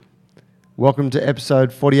Welcome to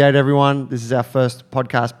episode 48, everyone. This is our first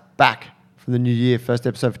podcast back from the new year, first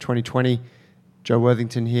episode for 2020. Joe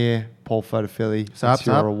Worthington here, Paul Fotofili,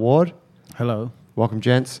 Cyril Award. Hello. Welcome,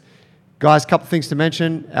 gents. Guys, a couple of things to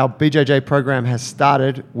mention. Our BJJ program has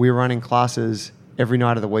started. We're running classes every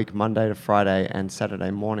night of the week, Monday to Friday and Saturday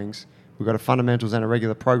mornings. We've got a fundamentals and a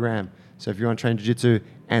regular program. So if you want to train jiu-jitsu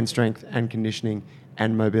and strength and conditioning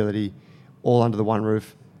and mobility all under the one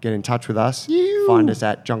roof, get in touch with us. Find us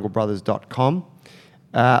at junglebrothers.com.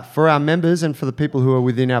 For our members and for the people who are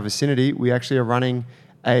within our vicinity, we actually are running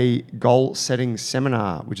a goal-setting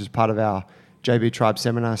seminar, which is part of our JB Tribe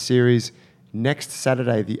seminar series, next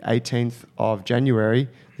Saturday, the 18th of January.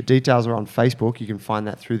 The details are on Facebook. You can find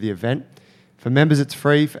that through the event. For members, it's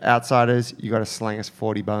free. For outsiders, you got to slang us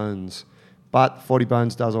 40 bones. But 40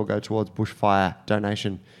 bones does all go towards bushfire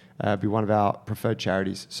donation. Be one of our preferred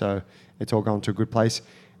charities. So it's all going to a good place.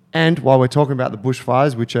 And while we're talking about the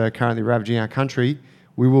bushfires, which are currently ravaging our country,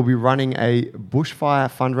 we will be running a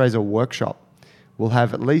bushfire fundraiser workshop. We'll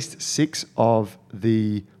have at least 6 of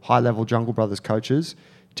the high-level Jungle Brothers coaches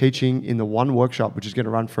teaching in the one workshop, which is going to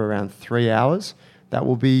run for around 3 hours. That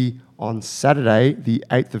will be on Saturday, the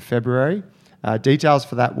 8th of February. Details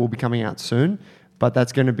for that will be coming out soon, but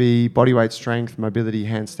that's going to be bodyweight strength, mobility,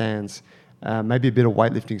 handstands, maybe a bit of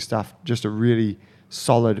weightlifting stuff, just a really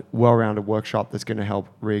solid, well-rounded workshop that's going to help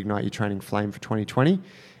reignite your training flame for 2020.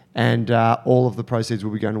 And all of the proceeds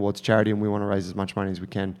will be going towards charity, and we want to raise as much money as we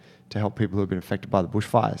can to help people who have been affected by the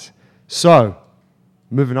bushfires. So,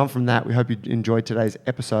 moving on from that, we hope you enjoyed today's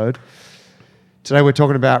episode. Today we're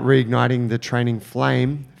talking about reigniting the training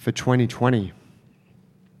flame for 2020.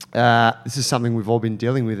 This is something we've all been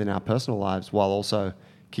dealing with in our personal lives while also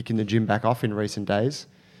kicking the gym back off in recent days.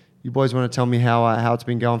 You boys want to tell me how it's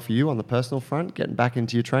been going for you on the personal front, getting back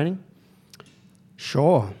into your training?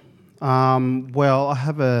 Sure. Well,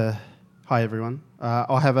 hi everyone.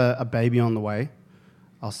 I have a baby on the way.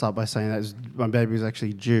 I'll start by saying that my baby was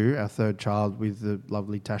actually due, our third child with the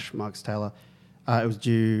lovely Tash Marks Taylor. It was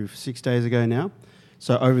due 6 days ago now.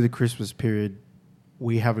 So over the Christmas period,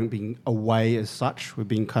 we haven't been away as such. We've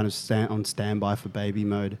been kind of on standby for baby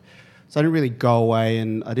mode. So I didn't really go away,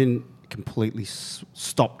 and I didn't completely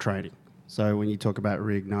stop training. So when you talk about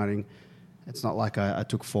reigniting, it's not like I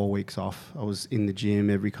took 4 weeks off. I was in the gym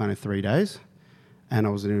every kind of 3 days, and I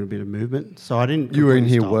was doing a bit of movement. So I didn't. You were in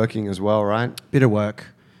here working as well, right? Bit of work.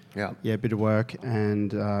 Yeah. Yeah, a bit of work,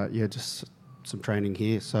 and just some training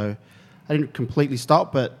here. So I didn't completely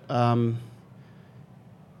stop, but I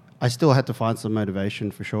still had to find some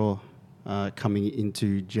motivation for sure coming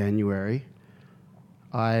into January.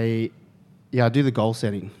 I do the goal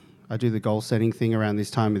setting. I do the goal setting thing around this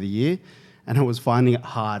time of the year, and I was finding it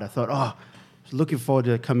hard. I thought, I was looking forward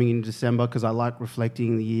to coming in December because I like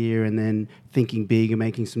reflecting the year and then thinking big and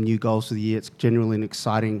making some new goals for the year. It's generally an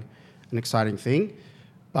exciting thing,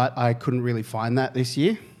 but I couldn't really find that this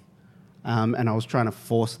year, and I was trying to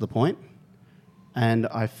force the point, and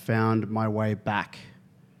I found my way back.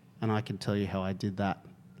 And I can tell you how I did that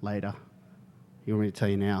later. You want me to tell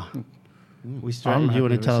you now? You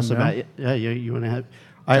want to tell us about it? Yeah, you want to have...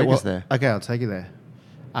 Take us there. Okay, I'll take you there.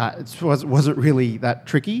 It wasn't really that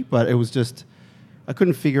tricky, but it was just... I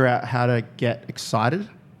couldn't figure out how to get excited.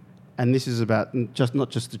 And this is about not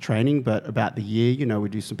just the training, but about the year. You know, we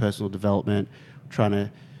do some personal development, trying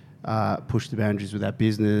to push the boundaries with our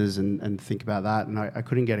business and think about that. And I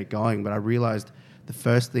couldn't get it going, but I realized the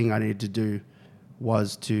first thing I needed to do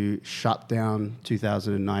was to shut down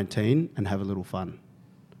 2019 and have a little fun.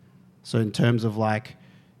 So in terms of like,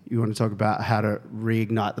 you want to talk about how to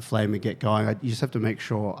reignite the flame and get going, you just have to make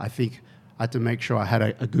sure, I had to make sure I had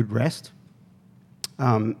a good rest,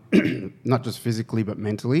 not just physically, but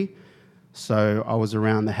mentally. So I was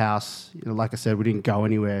around the house, like I said, we didn't go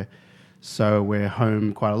anywhere. So we're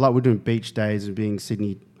home quite a lot. We're doing beach days and being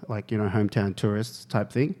Sydney, hometown tourists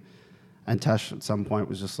type thing. And Tash at some point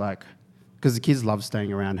was just like, because the kids love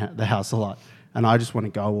staying around the house a lot, and I just want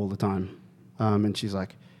to go all the time. And she's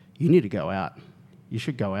like, you need to go out. You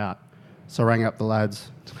should go out. So I rang up the lads.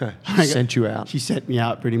 She sent you out. She sent me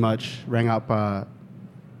out pretty much, rang up the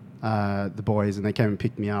boys, and they came and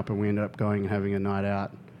picked me up, and we ended up going and having a night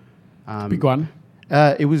out. Big one?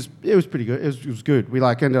 It was pretty good. It was good. We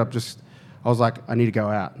ended up I was like, I need to go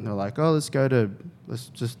out. And they're like, let's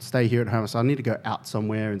just stay here at home. So I need to go out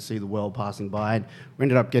somewhere and see the world passing by. And we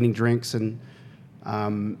ended up getting drinks and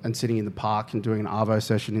sitting in the park and doing an Arvo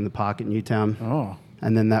session in the park at Newtown. Oh.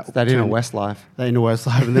 And then that in a Westlife.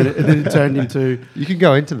 And then it turned into... You can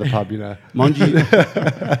go into the pub,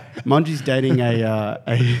 Monji's dating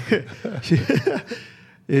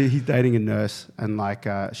he's dating a nurse,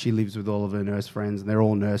 and she lives with all of her nurse friends, and they're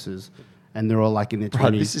all nurses. and they're all like in their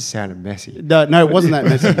Right, 20s. this is sounding messy. No, it wasn't that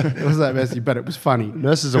messy. It wasn't that messy, but it was funny.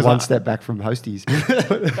 Nurses are one step back from hosties.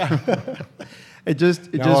 It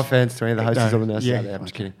just No offense to any of the hosties or the nurses out there. I'm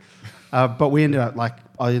just kidding. But we ended up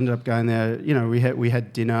I ended up going there. You know, we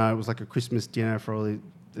had dinner. It was like a Christmas dinner for all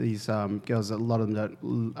these girls. A lot of them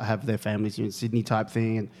don't have their families here in Sydney type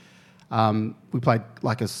thing, and we played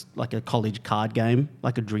like a college card game,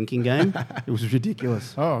 like a drinking game. It was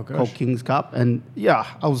ridiculous. Oh, gosh. Called King's Cup, and yeah,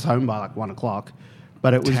 I was home by like 1:00,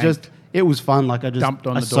 but it was Tanked. it was fun. Like I just Dumped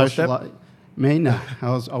on I the doorstep? Me, no, I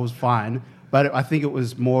was fine, but I think it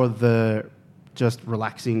was more the just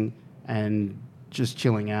relaxing and just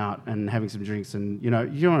chilling out and having some drinks, and you know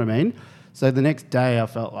what I mean. So the next day, I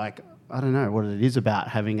felt like I don't know what it is about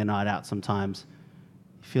having a night out. Sometimes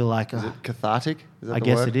you feel like Is it cathartic? Is that I the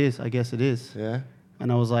guess word? it is. I guess it is. Yeah.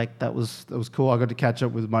 And I was like, that was cool. I got to catch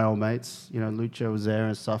up with my old mates. You know, Lucho was there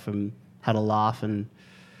and stuff, and had a laugh. And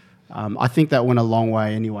I think that went a long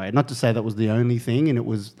way anyway. Not to say that was the only thing, and it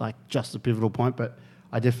was like just a pivotal point, but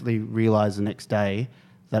I definitely realized the next day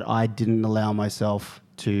that I didn't allow myself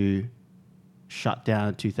to shut down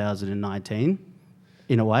in 2019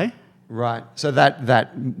 in a way. Right. So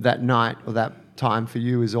that night or that time for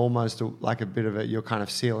you is almost like a bit of you're kind of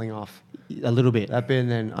sealing off. A little bit. That being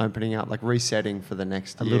then opening up, like resetting for the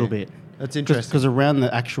next A year. little bit. That's interesting. Because around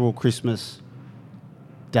the actual Christmas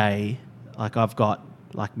day, like I've got,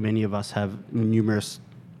 like many of us have numerous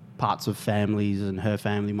parts of families, and her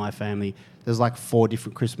family, my family. There's like 4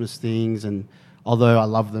 different Christmas things, and although I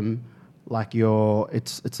love them, like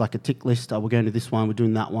it's like a tick list. Oh, we're going to this one, we're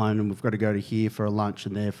doing that one, and we've got to go to here for a lunch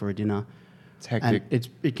and there for a dinner. It's hectic. And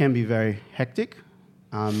it can be very hectic.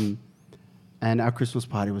 And our Christmas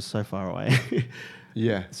party was so far away.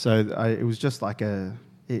 Yeah. So it was just like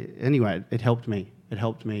anyway, it helped me. It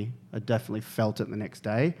helped me. I definitely felt it the next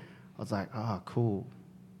day. I was like, oh, cool.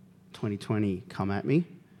 2020, come at me.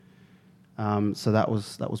 So that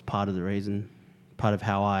was part of the reason, part of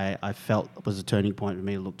how I felt was a turning point for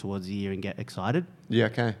me to look towards the year and get excited. Yeah,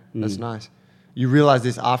 okay. That's nice. You realised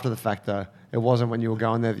this after the fact, though. It wasn't when you were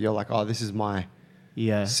going there that you're like, oh, this is my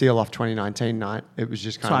Yeah. seal off 2019 night. It was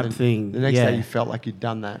just kind Type of thing, The next yeah. day you felt like you'd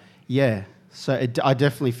done that. Yeah. So I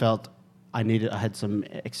definitely felt I had some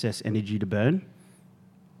excess energy to burn.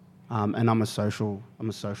 And I'm a social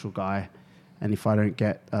guy, and if I don't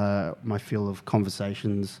get my fill of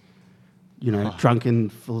conversations, you know, drunken,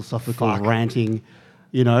 philosophical, Fuck. ranting,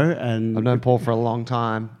 you know, and I've known Paul for a long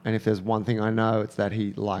time, and if there's one thing I know, it's that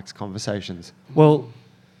he likes conversations. well,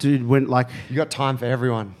 dude, when like You got time for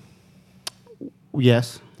everyone.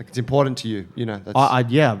 yes, Like it's important to you, you know. That's,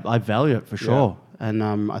 I value it for sure, and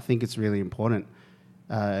I think it's really important.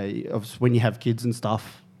 Obviously when you have kids and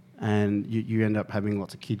stuff, and you end up having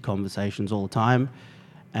lots of kid conversations all the time,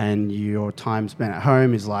 and your time spent at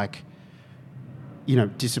home is like, you know,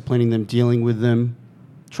 disciplining them, dealing with them,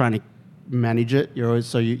 trying to manage it. You're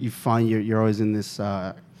always you find you're always in this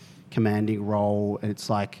commanding role, and it's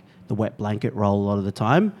like the wet blanket role a lot of the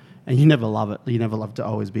time, and you never love it. You never love to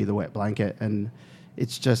always be the wet blanket, and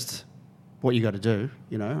it's just what you got to do,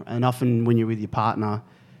 you know. And often when you're with your partner,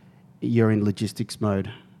 you're in logistics mode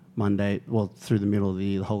through the middle of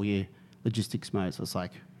the whole year, logistics mode. So it's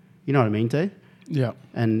like, you know what I mean, T? Yeah.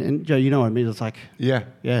 And Joe, you know what I mean? It's like, yeah.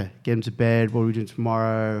 yeah, get them to bed. What are we doing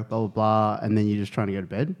tomorrow? Blah, blah, blah. And then you're just trying to go to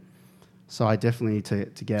bed. So I definitely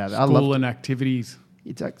need to get out. I School love and activities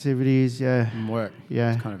it's activities, yeah. and work.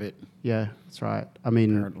 Yeah. That's kind of it. Yeah, that's right. I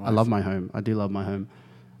mean, Parent I life. love my home. I do love my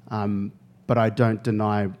home. But I don't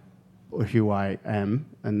deny who I am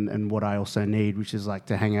and what I also need, which is like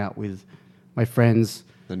to hang out with my friends.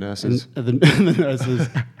 The nurses. And the nurses.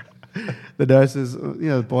 The nurses, you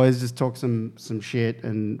know, the boys just talk some shit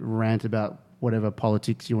and rant about whatever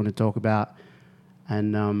politics you want to talk about,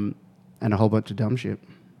 and a whole bunch of dumb shit.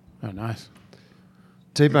 Oh, nice.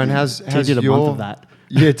 T-Bone, how's did a your... month of that.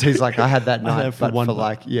 Yeah, T's like, I had that I night, had it for but one for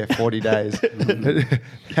month. like, 40 days.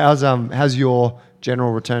 How's your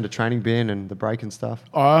general return to training been and the break and stuff?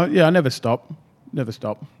 Yeah, I never stop. Never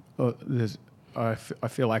stop. I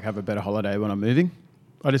feel like I have a better holiday when I'm moving.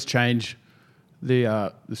 I just change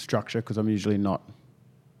the structure because I'm usually not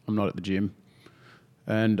at the gym,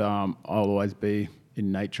 and I'll always be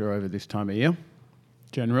in nature over this time of year,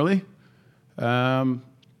 generally.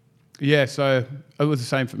 Yeah, so it was the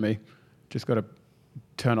same for me. Just got to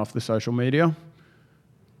turn off the social media,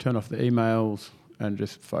 turn off the emails, and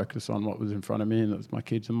just focus on what was in front of me, and that was my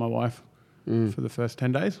kids and my wife for the first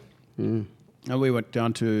 10 days. And we went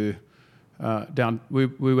down to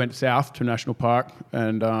we went south to National Park,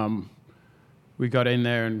 and we got in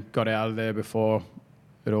there and got out of there before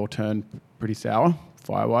it all turned pretty sour,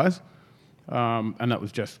 fire-wise. and that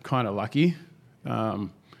was just kind of lucky.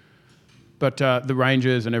 But the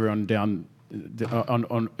rangers and everyone down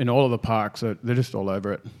in all of the parks, they're just all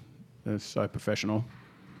over it. They're so professional.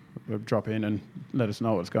 They'll drop in and let us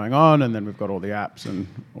know what's going on, and then we've got all the apps and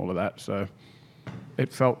all of that. So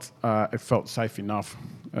it felt safe enough.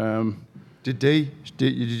 Did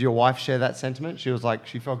your wife share that sentiment? She was like,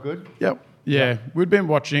 she felt good? Yep. Yeah. We'd been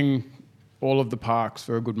watching all of the parks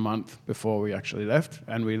for a good month before we actually left,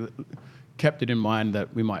 and we kept it in mind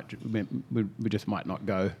that we just might not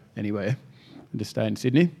go anywhere and just stay in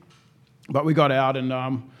Sydney. But we got out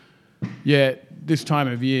and, this time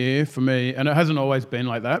of year for me, and it hasn't always been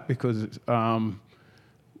like that because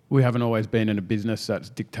we haven't always been in a business that's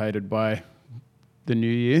dictated by the New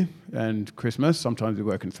Year and Christmas. Sometimes we're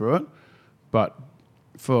working through it. But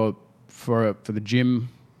for the gym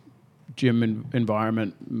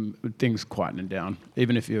environment, things quietening down.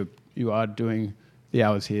 Even if you are doing the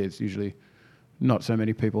hours here, it's usually not so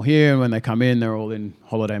many people here. And when they come in, they're all in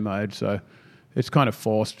holiday mode. So it's kind of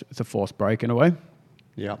forced. It's a forced break in a way.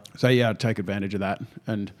 Yeah. So yeah, take advantage of that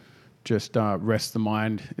and just rest the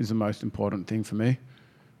mind is the most important thing for me.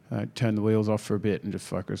 Turn the wheels off for a bit and just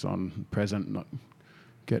focus on present, not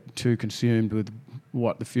get too consumed with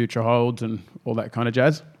what the future holds and all that kind of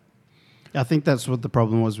jazz. I think that's what the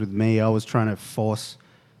problem was with me. I was trying to force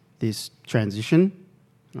this transition.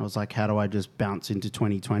 I was like, how do I just bounce into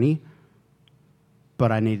 2020?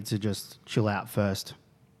 But I needed to just chill out first.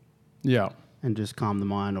 Yeah. And just calm the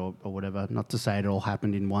mind or whatever. Not to say it all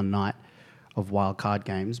happened in one night of wild card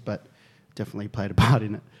games, but definitely played a part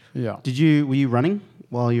in it. Yeah. Were you running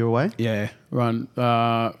while you were away? Yeah, run,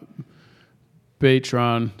 beach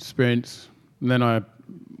run, sprints. And then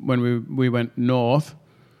when we went north,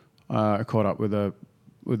 I caught up with a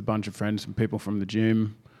bunch of friends and people from the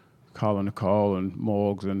gym, Carl and Nicole and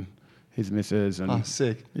Morgs and his missus. And oh,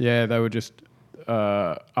 sick. Yeah, they were just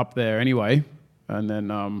up there anyway. And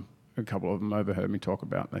then a couple of them overheard me talk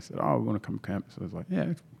about it. And they said, we want to come camp. So I was like,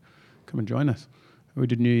 yeah, come and join us. We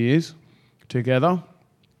did New Year's together.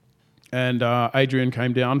 And Adrian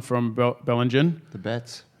came down from Bellingen. The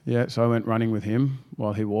bets. Yeah, so I went running with him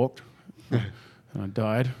while he walked. And I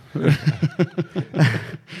died.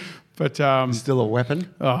 But still a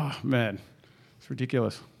weapon. Oh, man. It's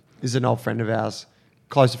ridiculous. This is an old friend of ours,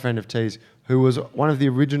 closer friend of T's, who was one of the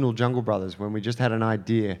original Jungle Brothers when we just had an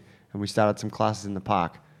idea and we started some classes in the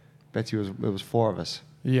park. Betsy it was 4 of us.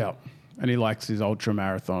 Yeah. And he likes his ultra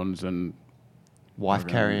marathons and wife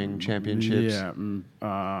carrying championships.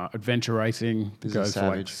 Yeah. Adventure racing goes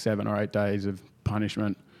for like 7 or 8 days of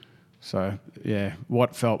punishment. So, yeah,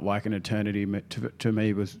 what felt like an eternity to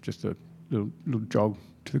me was just a little jog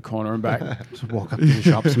to the corner and back. Just walk up to the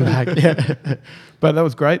shops and back. Yeah. But that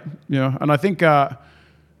was great, and I think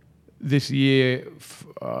this year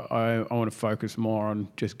I want to focus more on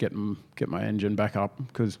just get my engine back up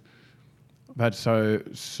because I've had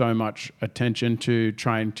so much attention to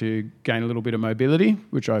trying to gain a little bit of mobility,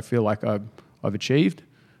 which I feel like I've achieved,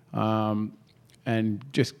 and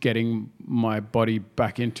just getting my body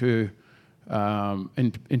back into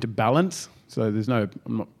balance. So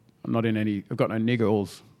I'm not in any. I've got no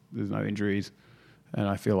niggles. There's no injuries, and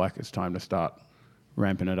I feel like it's time to start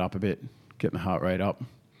ramping it up a bit, getting the heart rate up,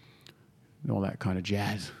 and all that kind of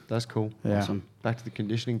jazz. That's cool. Yeah. Awesome. Back to the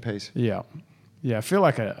conditioning piece. Yeah. I feel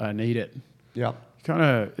like I need it. Yeah.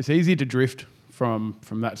 It's easy to drift from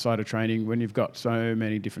that side of training when you've got so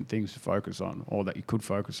many different things to focus on, or that you could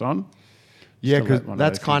focus on. Yeah, because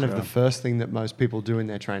that's kind of the first thing that most people do in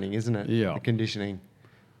their training, isn't it? Yeah. The conditioning.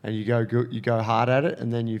 And you go hard at it,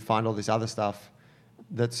 and then you find all this other stuff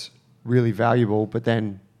that's really valuable, but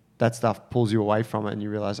then that stuff pulls you away from it, and you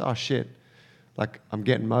realize, oh shit, like I'm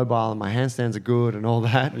getting mobile and my handstands are good and all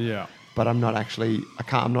that. Yeah. But I'm not much of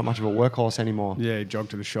a workhorse anymore. Yeah, you jog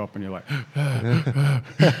to the shop and you're like,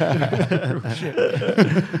 shit.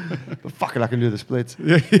 But fuck it, I can do the splits.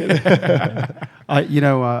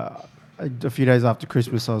 A few days after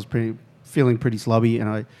Christmas, I was feeling pretty slubby,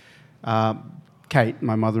 and Kate,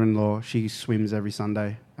 my mother-in-law, she swims every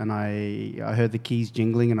Sunday, and I heard the keys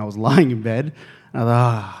jingling, and I was lying in bed, and I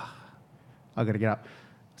thought, I got to get up. I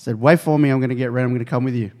said, wait for me, I'm going to get ready, I'm going to come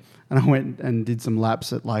with you. And I went and did some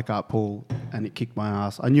laps at Leichhardt Pool, and it kicked my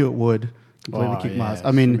ass. I knew it would completely kick my ass.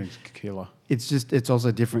 I mean, killer. it's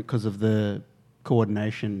also different because of the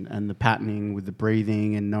coordination and the patterning with the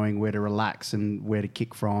breathing and knowing where to relax and where to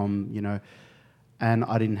kick from, And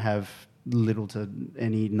I didn't have little to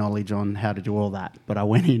any knowledge on how to do all that, but I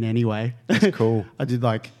went in anyway. That's cool. I did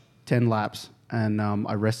like 10 laps, and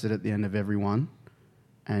I rested at the end of every one.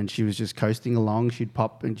 And she was just coasting along. She'd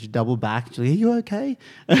pop and she'd double back. She'd like, are you okay?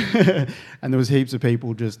 And there was heaps of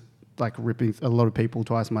people just like ripping a lot of people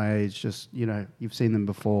twice my age. Just you've seen them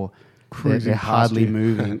before. Cruising They're past hardly you.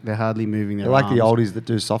 moving. They're hardly moving their They're like the arms. oldies that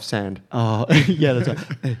do soft sand, Oh, yeah, that's right.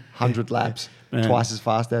 100 laps, Man. twice as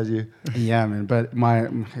fast as you. Yeah, man. But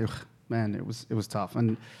man, it was tough.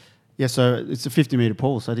 And yeah, so it's a 50-meter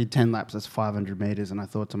pool. So I did 10 laps. That's 500 meters. And I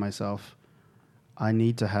thought to myself, I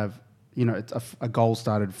need to have, it's a goal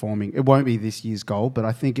started forming. It won't be this year's goal, but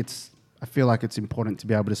I feel like it's important to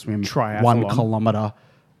be able to swim Triathlon. 1 kilometer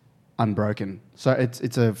unbroken. So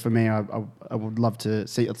it's for me, I would love to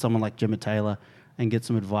see someone like Gemma Taylor and get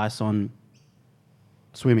some advice on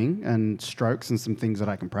swimming and strokes and some things that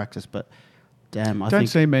I can practice. But damn, I Don't think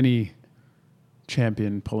see many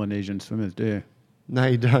champion Polynesian swimmers, do you? No,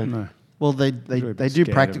 you don't. No. well they Really do scared of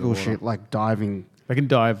the practical water. shit like diving. They can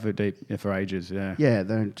dive for deep for ages, yeah. Yeah,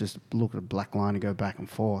 they don't just look at a black line and go back and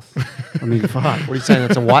forth. I mean, fuck. What are you saying?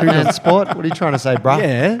 It's a white man sport? What are you trying to say, bruh?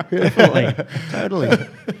 Yeah, definitely, totally.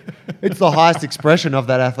 It's the highest expression of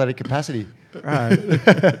that athletic capacity. Right,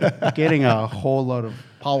 getting a whole lot of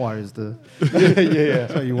power is the yeah.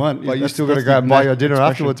 that's what you want. But you That's- still got to that's go the and buy your national dinner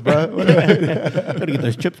expression. afterwards, bro. Gotta get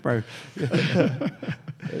those chips, bro.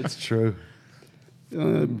 It's true.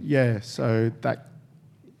 Yeah, so that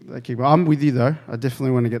keep. I'm with you though. I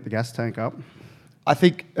definitely want to get the gas tank up. I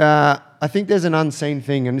think there's an unseen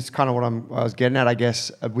thing, and it's kind of what I was getting at, I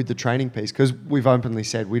guess, with the training piece, because we've openly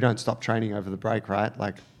said we don't stop training over the break, right?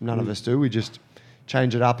 Like none of us do. We just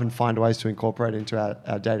change it up and find ways to incorporate it into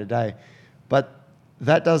our day-to-day. But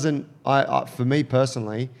that doesn't, for me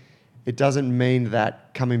personally, it doesn't mean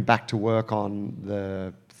that coming back to work on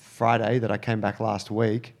the Friday that I came back last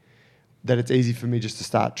week, that it's easy for me just to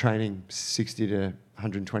start training 60 to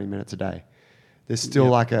 120 minutes a day. There's still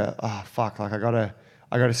like I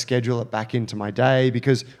gotta schedule it back into my day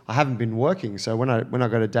because I haven't been working. So when I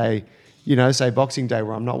got a day, say Boxing Day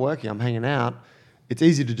where I'm not working, I'm hanging out, it's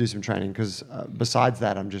easy to do some training because besides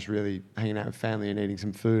that, I'm just really hanging out with family and eating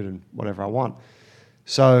some food and whatever I want.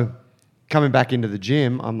 So coming back into the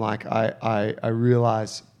gym, I'm like, I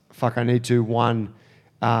realize, I need to,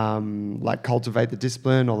 cultivate the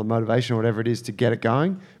discipline or the motivation or whatever it is to get it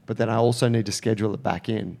going, but then I also need to schedule it back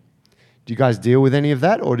in. Do you guys deal with any of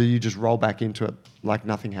that, or do you just roll back into it like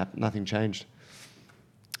nothing happened, nothing changed?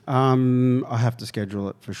 I have to schedule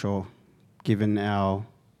it for sure, given our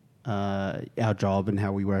job and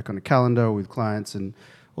how we work on a calendar with clients and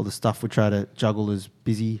all the stuff we try to juggle as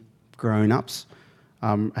busy grown-ups.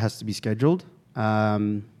 It has to be scheduled.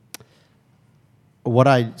 So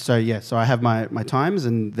I have my times,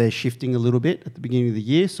 and they're shifting a little bit at the beginning of the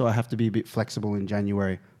year, so I have to be a bit flexible in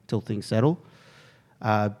January till things settle.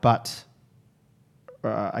 But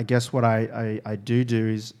I guess what I do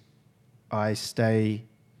is I stay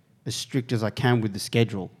as strict as I can with the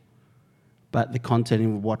schedule, but the content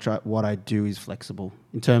in what I do is flexible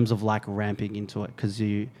in terms of like ramping into it. Because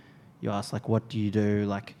you ask like, what do you do?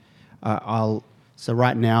 Like, so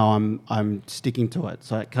right now I'm sticking to it.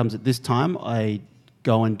 So it comes at this time, I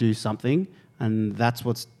go and do something, and that's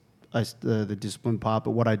what's the discipline part.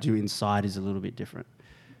 But what I do inside is a little bit different.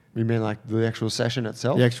 You mean like the actual session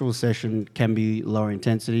itself? The actual session can be lower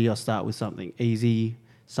intensity. I'll start with something easy,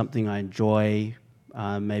 something I enjoy,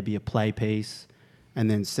 maybe a play piece,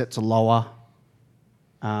 and then set to lower.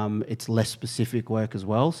 It's less specific work as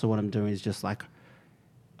well. So what I'm doing is just like,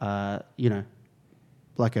 like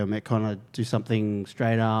a Metcon, I do something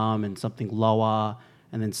straight arm and something lower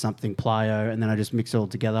and then something plyo, and then I just mix it all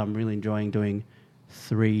together. I'm really enjoying doing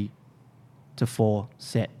 3 to 4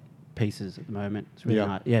 set pieces at the moment. It's really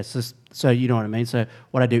hard. Yeah, so you know what I mean? So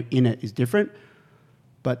what I do in it is different.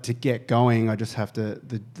 But to get going, I just have to,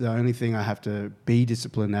 the only thing I have to be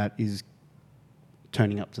disciplined at is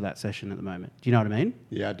turning up to that session at the moment. Do you know what I mean?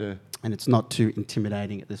 Yeah, I do. And it's not too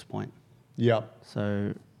intimidating at this point. Yeah.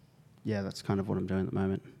 So, yeah, that's kind of what I'm doing at the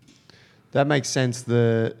moment. That makes sense.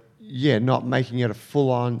 Not making it a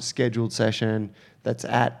full-on scheduled session that's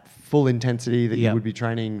at full intensity that you would be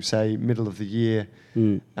training, say, middle of the year.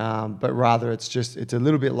 But rather it's a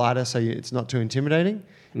little bit lighter, so it's not too intimidating,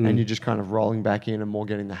 and you're just kind of rolling back in and more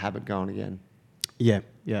getting the habit going again. Yeah,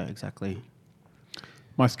 exactly.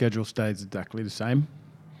 My schedule stays exactly the same.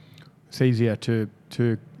 It's easier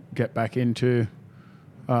to get back into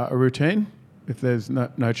a routine if there's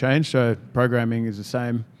no change. So programming is the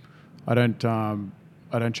same. I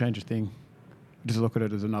don't change a thing. Just look at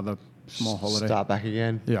it as another small holiday. Start back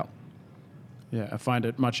again. Yeah. I find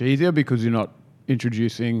it much easier because you're not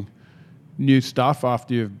introducing new stuff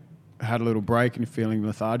after you've had a little break and you're feeling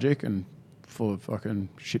lethargic and full of fucking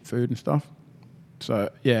shit food and stuff. So,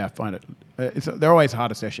 I find it... they're always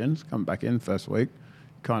harder sessions coming back in the first week.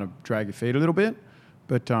 Kind of drag your feet a little bit.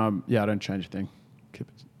 But, I don't change a thing.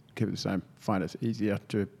 keep it the same. Find it's easier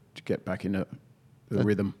to get back into the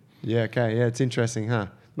rhythm. Yeah, okay. Yeah, it's interesting, huh?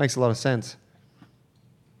 Makes a lot of sense.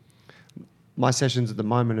 My sessions at the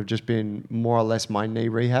moment have just been more or less my knee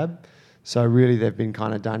rehab. So really they've been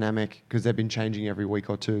kind of dynamic because they've been changing every week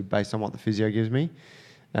or two based on what the physio gives me.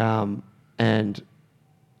 And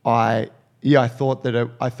I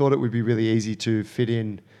thought it would be really easy to fit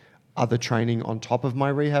in other training on top of my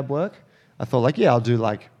rehab work. I thought I'll do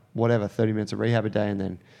 30 minutes of rehab a day and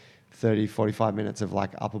then 30, 45 minutes of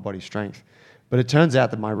upper body strength. But it turns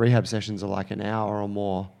out that my rehab sessions are an hour or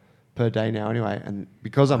more per day now anyway. And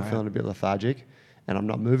because I'm feeling a bit lethargic and I'm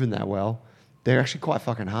not moving that well, they're actually quite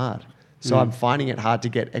fucking hard. So I'm finding it hard to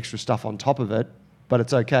get extra stuff on top of it, but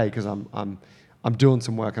it's okay because I'm doing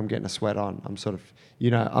some work. I'm getting a sweat on. I'm sort of,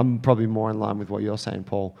 I'm probably more in line with what you're saying,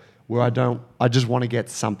 Paul, where I just want to get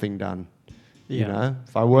something done. Yeah.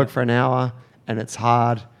 If I work for an hour and it's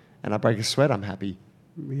hard and I break a sweat, I'm happy.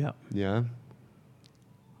 Yeah. Yeah.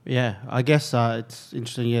 Yeah, I guess it's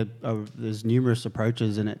interesting. Yeah, there's numerous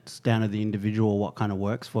approaches, and it's down to the individual what kind of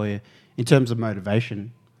works for you. In terms of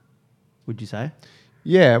motivation, would you say?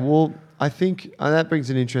 Yeah, well, I think that brings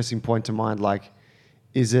an interesting point to mind.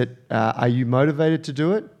 Is it, are you motivated to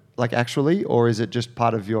do it, actually, or is it just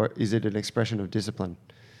part of is it an expression of discipline?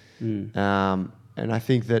 And I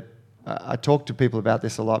think that I talk to people about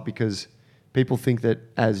this a lot because people think that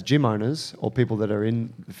as gym owners or people that are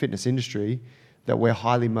in the fitness industry, that we're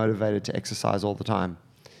highly motivated to exercise all the time.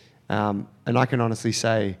 And I can honestly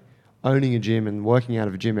say, owning a gym and working out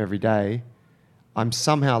of a gym every day, I'm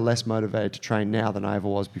somehow less motivated to train now than I ever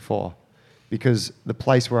was before, because the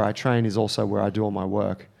place where I train is also where I do all my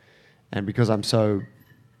work. And because I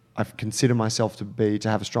consider myself to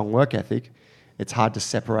have a strong work ethic, it's hard to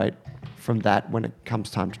separate from that when it comes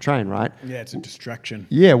time to train, right? Yeah, it's a distraction.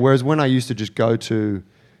 Yeah, whereas when I used to just go to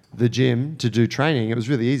the gym to do training, it was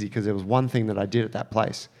really easy because there was one thing that I did at that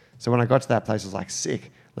place. So when I got to that place, I was like,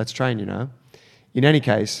 sick, let's train, In any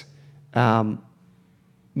case,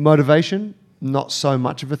 motivation, not so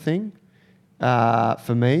much of a thing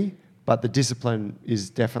for me, but the discipline is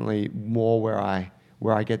definitely more where I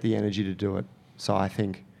get the energy to do it. So I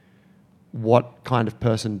think, what kind of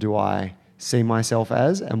person do I see myself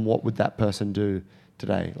as, and what would that person do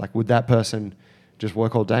today? Would that person just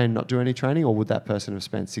work all day and not do any training, or would that person have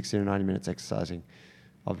spent 60 to 90 minutes exercising?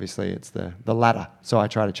 Obviously, it's the latter. So I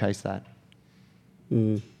try to chase that.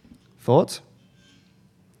 Thoughts?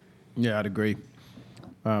 Yeah, I'd agree.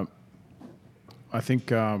 I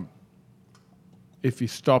think if you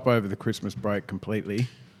stop over the Christmas break completely,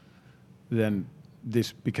 then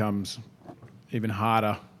this becomes even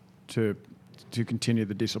harder to continue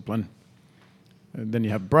the discipline. And then you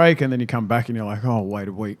have a break, and then you come back and you're like, oh, wait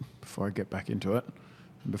a week before I get back into it.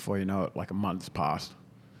 And before you know it, a month's passed.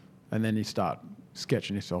 And then you start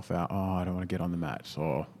sketching yourself out. Oh, I don't want to get on the mats,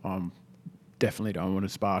 or definitely don't want to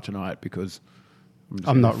spar tonight because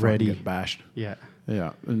I'm not ready. Get bashed. Yeah.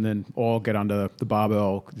 Yeah. And then or get under the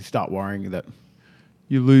barbell. You start worrying that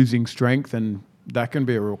you're losing strength, and that can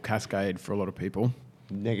be a real cascade for a lot of people.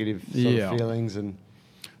 Negative sort of feelings And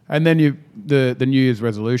then the New Year's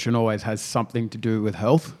resolution always has something to do with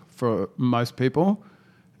health for most people,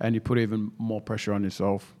 and you put even more pressure on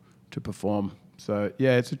yourself to perform. So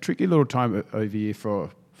yeah, it's a tricky little time over year for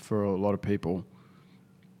a lot of people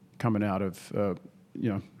coming out of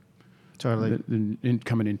Totally.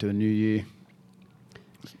 Coming into the new year.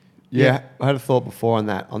 Yeah, I had a thought before on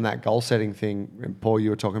that goal setting thing. And Paul, you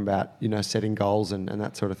were talking about setting goals and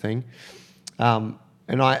that sort of thing. And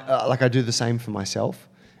I do the same for myself.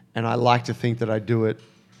 And I like to think that I do it.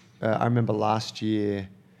 I remember last year,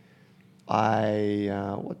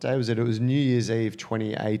 what day was it? It was New Year's Eve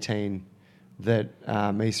 2018 that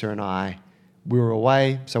Misa and we were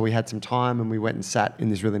away. So we had some time and we went and sat in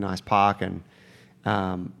this really nice park and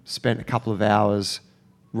spent a couple of hours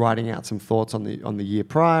writing out some thoughts on the year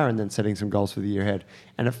prior and then setting some goals for the year ahead.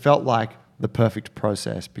 And it felt like the perfect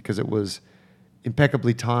process because it was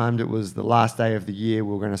impeccably timed. It was the last day of the year.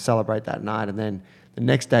 We were going to celebrate that night. And then the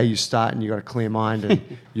next day you start and you've got a clear mind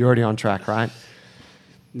and you're already on track, right?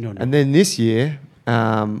 No. And then this year,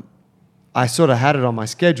 I sort of had it on my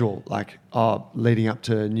schedule, leading up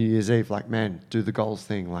to New Year's Eve, man, do the goals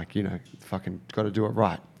thing, fucking got to do it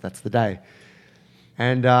right. That's the day.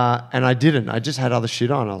 And I didn't. I just had other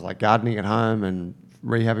shit on. I was gardening at home and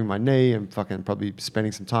rehabbing my knee and fucking probably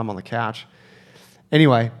spending some time on the couch.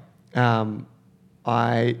 Anyway,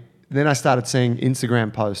 I started seeing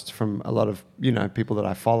Instagram posts from a lot of people that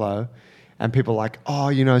I follow, and people are like, oh,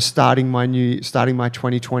 you know, starting my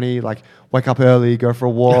 2020, like wake up early, go for a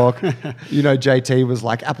walk. You know, JT was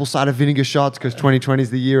like apple cider vinegar shots because 2020 is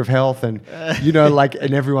the year of health, and you know, like,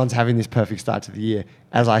 and everyone's having this perfect start to the year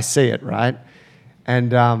as I see it, right?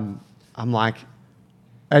 And I'm like,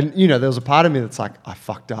 and you know, there was a part of me that's like, I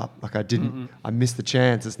fucked up, like I missed the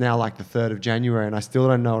chance. It's now like the 3rd of January, and I still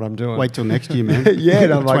don't know what I'm doing. Wait till next year, man. Yeah,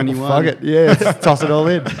 and I'm like, 21. fuck it, yeah, let's toss it all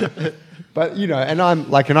in. But you know, and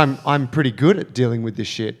I'm pretty good at dealing with this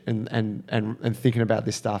shit and thinking about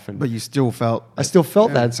this stuff. And But you still felt... I still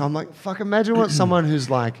felt that. So I'm like, fuck, imagine what someone who's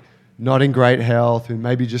like not in great health, who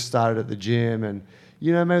maybe just started at the gym, and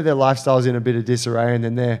you know, maybe their lifestyle's in a bit of disarray, and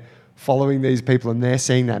then they're following these people and they're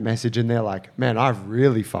seeing that message and they're like, man, I've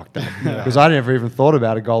really fucked up because I never even thought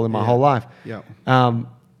about a goal in my whole life. Yeah.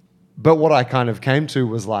 But what I kind of came to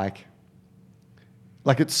was like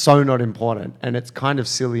it's so not important, and it's kind of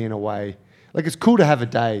silly in a way. Like, it's cool to have a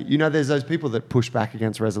day. You know, there's those people that push back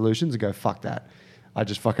against resolutions and go, fuck that. I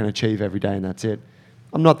just fucking achieve every day and that's it.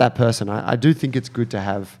 I'm not that person. I do think it's good to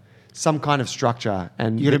have some kind of structure.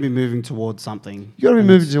 And You got to be moving towards something. You got to be And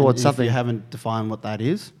moving it's- towards if something. you haven't defined what that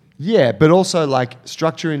is. Yeah, but also like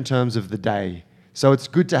structure in terms of the day. So it's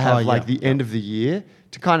good to have yeah. like the end of the year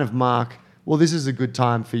to kind of mark, well, this is a good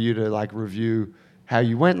time for you to like review how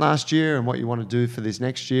you went last year and what you want to do for this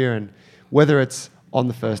next year. And whether it's on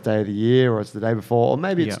the first day of the year or it's the day before, or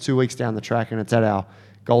maybe it's 2 weeks down the track and it's at our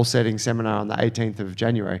goal setting seminar on the 18th of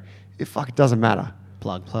January. It doesn't matter.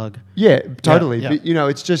 Plug. Yeah, totally. Yeah. But, you know,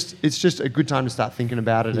 it's just a good time to start thinking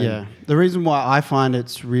about it. Yeah. The reason why I find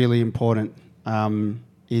it's really important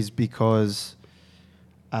is because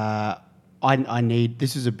I need...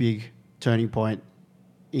 This is a big turning point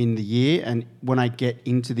in the year, and when I get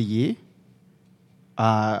into the year,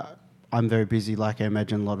 I'm very busy, like I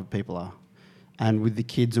imagine a lot of people are. And with the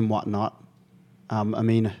kids and whatnot, I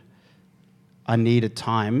mean, I need a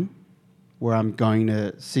time where I'm going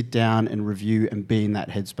to sit down and review and be in that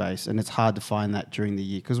headspace. And it's hard to find that during the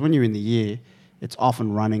year. Because when you're in the year, it's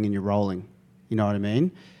often running and you're rolling. You know what I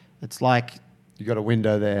mean? It's like... You got a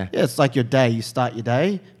window there. Yeah, it's like your day. You start your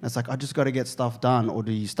day, and it's like, I just got to get stuff done. Or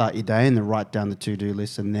do you start your day and then write down the to-do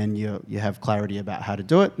list, and then you have clarity about how to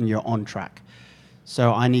do it, and you're on track.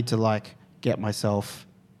 So I need to like get myself...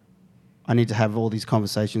 I need to have all these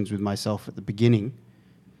conversations with myself at the beginning,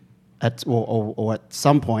 or at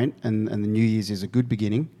some point, and the New Year's is a good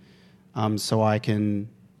beginning, so I can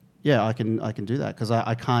do that, because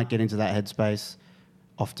I can't get into that headspace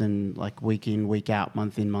often, like week in, week out,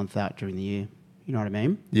 month in, month out during the year. You know what I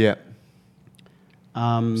mean? Yeah.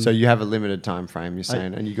 So you have a limited time frame, you're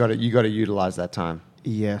saying, and you got to utilize that time.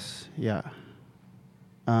 Yes. Yeah.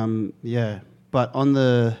 Yeah. But on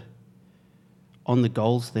the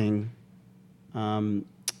goals thing, finding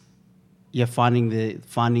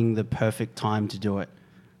the perfect time to do it.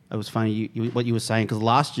 It was funny what you were saying, because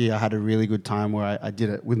last year I had a really good time where I did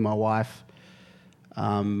it with my wife.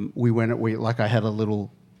 I had a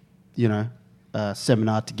little,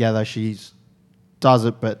 seminar together. She's does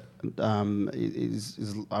it, but I've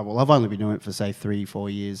only been doing it for say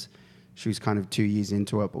 3-4 years. She was kind of 2 years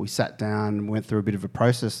into it, but we sat down and went through a bit of a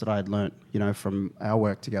process that I had learnt, from our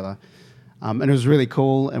work together. And it was really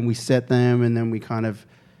cool, and we set them, and then we kind of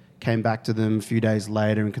came back to them a few days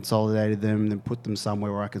later and consolidated them and then put them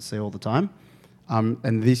somewhere where I could see all the time.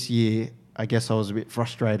 And this year, I guess I was a bit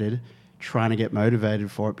frustrated trying to get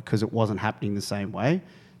motivated for it because it wasn't happening the same way.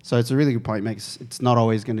 So it's a really good point. It's not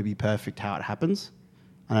always going to be perfect how it happens.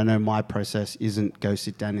 And I know my process isn't go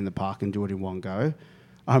sit down in the park and do it in one go.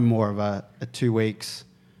 I'm more of a 2 weeks.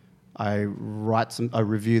 I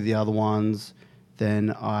review the other ones,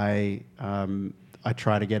 then I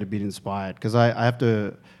try to get a bit inspired, because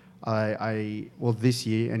this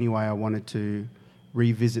year anyway, I wanted to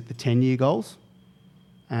revisit the 10-year goals,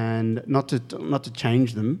 and not to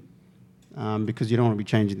change them, because you don't want to be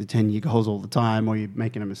changing the 10-year goals all the time, or you're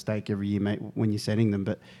making a mistake every year, mate, when you're setting them.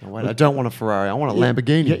 But I don't want a Ferrari. I want a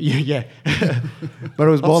Lamborghini. Yeah. But it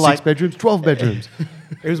was more like 6 bedrooms, 12 bedrooms.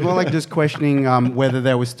 It was more like just questioning whether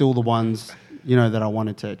they were still the ones that I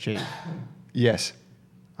wanted to achieve. Yes.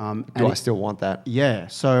 Do I still want that? Yeah.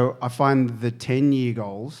 So I find the 10-year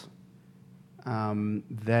goals,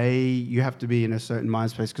 you have to be in a certain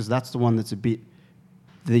mind space, because that's the one that's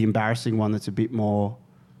the embarrassing one that's a bit more...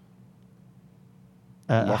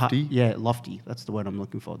 lofty? Lofty. That's the word I'm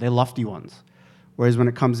looking for. They're lofty ones. Whereas when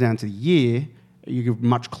it comes down to the year, you're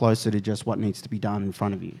much closer to just what needs to be done in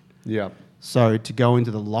front of you. Yeah. So to go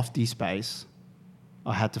into the lofty space,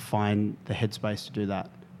 I had to find the headspace to do that.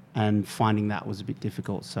 And finding that was a bit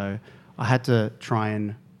difficult. So I had to try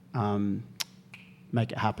and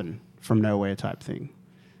make it happen from nowhere type thing.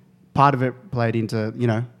 part of it played into,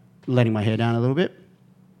 letting my hair down a little bit.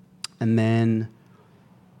 And then,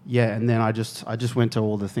 I just went to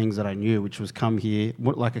all the things that I knew, which was come here.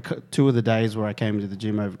 Two of the days where I came to the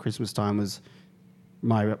gym over Christmas time was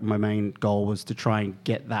my main goal was to try and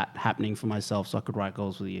get that happening for myself so I could write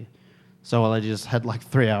goals for the year. So I just had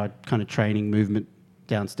 3-hour kind of training movement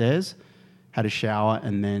downstairs, had a shower,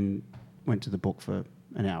 and then went to the book for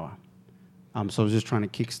an hour. So I was just trying to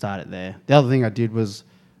kickstart it there. The other thing I did was,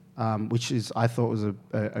 which is I thought was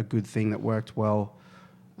a good thing that worked well,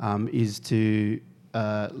 is to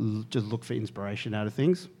just look for inspiration out of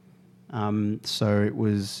things. So it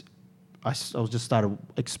was, I was just started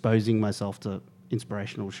exposing myself to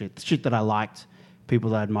inspirational shit that I liked, people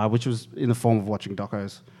that I admired, which was in the form of watching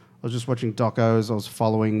docos. I was just watching docos. I was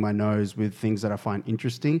following my nose with things that I find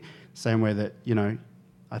interesting, same way that,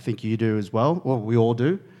 I think you do as well. Well, we all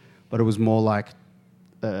do, but it was more like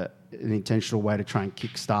an intentional way to try and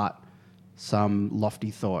kickstart some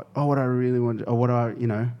lofty thought. Oh, what I really want, or what do I,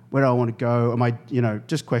 where do I want to go? Am I,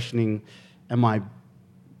 just questioning,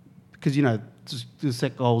 because, to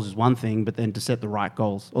set goals is one thing, but then to set the right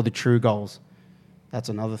goals or the true goals, that's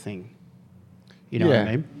another thing. You know what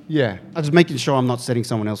I mean? Yeah. I'm just making sure I'm not setting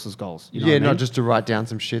someone else's goals. You know what I mean? Not just to write down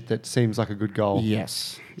some shit that seems like a good goal.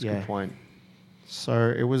 Yes. That's a good point.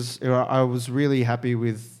 So I was really happy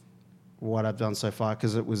with what I've done so far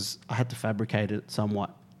because I had to fabricate it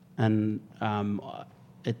somewhat, and I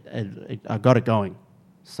got it going.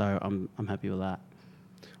 So I'm happy with that.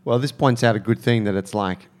 Well, this points out a good thing that it's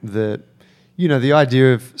like the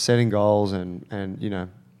idea of setting goals and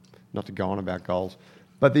not to go on about goals,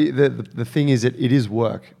 but the thing is that it is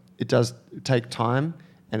work. It does take time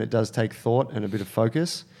and it does take thought and a bit of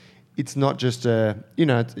focus. It's not just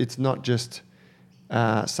it's not just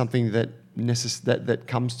something that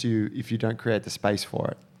comes to you if you don't create the space for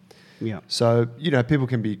it. Yeah. So, people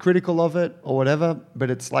can be critical of it or whatever, but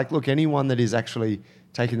it's like, look, anyone that is actually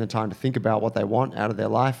taking the time to think about what they want out of their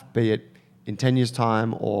life, be it in 10 years'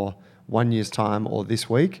 time or 1 year's time or this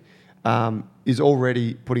week, is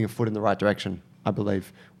already putting a foot in the right direction, I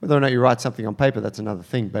believe. Whether or not you write something on paper, that's another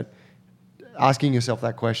thing. But asking yourself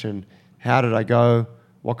that question, how did I go?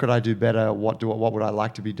 What could I do better? What would I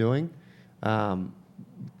like to be doing?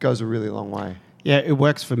 Goes a really long way. Yeah, it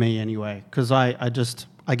works for me anyway, because I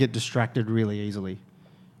get distracted really easily.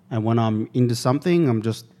 And when I'm into something, I'm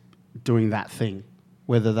just doing that thing,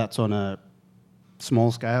 whether that's on a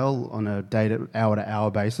small scale, on a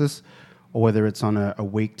hour-to-hour basis, or whether it's on a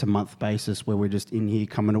week-to-month basis where we're just in here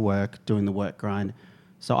coming to work, doing the work grind.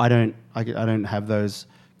 So I don't have those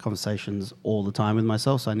conversations all the time with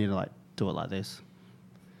myself, so I need to do it like this.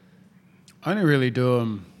 I only really do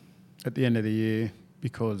them at the end of the year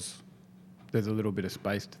because there's a little bit of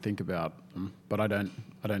space to think about them, but I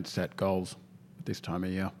don't set goals at this time of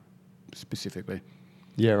year specifically.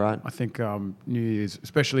 Yeah, right. I think New Year's,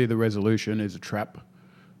 especially the resolution, is a trap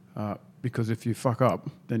because if you fuck up,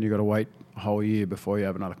 then you've got to wait a whole year before you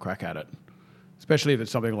have another crack at it. Especially if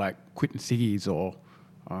it's something like quitting ciggies or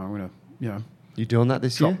I'm going to, You doing that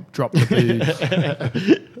this year? Drop the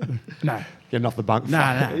booze. No. Getting off the bunk?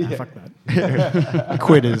 Nah, fuck that.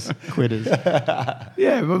 Quitters.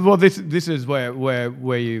 Yeah, well, this is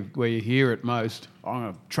where you hear it most. I'm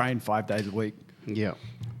going to train 5 days a week. Yeah.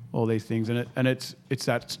 All these things, and it's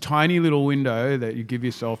that tiny little window that you give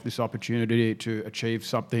yourself this opportunity to achieve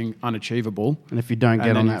something unachievable. And if you don't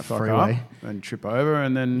get on that freeway and trip over,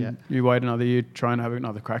 and then you wait another year, try and have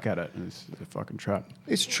another crack at it, and it's a fucking trap.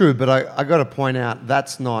 It's true, but I got to point out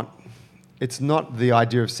it's not the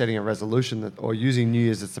idea of setting a resolution or using New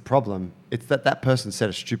Year's that's the problem. It's that person set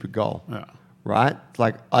a stupid goal, right? It's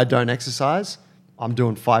like, I don't exercise. I'm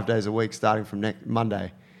doing 5 days a week starting from next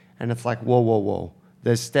Monday. And it's like, whoa.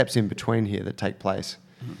 There's steps in between here that take place.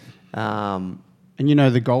 And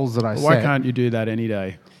the goals that I set... Why can't you do that any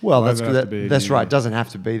day? Well, that's right. It doesn't have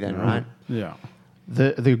to be then, right? Yeah.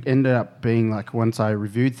 They ended up being like, once I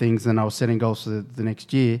reviewed things and I was setting goals for the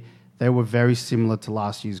next year, they were very similar to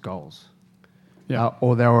last year's goals. Yeah.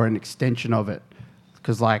 Or they were an extension of it.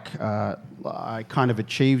 Because I kind of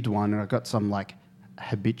achieved one and I got some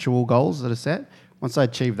habitual goals that are set. Once I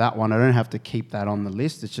achieve that one, I don't have to keep that on the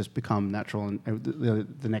list. It's just become natural. And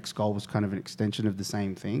the next goal was kind of an extension of the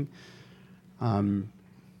same thing.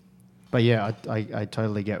 But yeah, I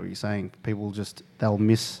totally get what you're saying. People they'll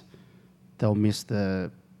miss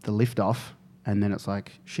the lift off, and then it's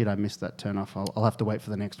like, shit, I missed that turn off. I'll have to wait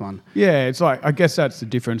for the next one. Yeah, it's like, I guess that's the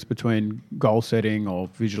difference between goal setting or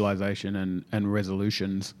visualization and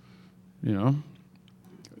resolutions.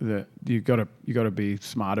 That you got to be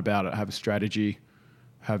smart about it. Have a strategy.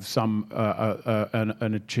 Have some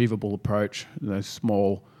an achievable approach. Those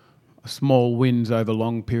small small wins over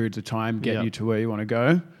long periods of time get Yep. you to where you want to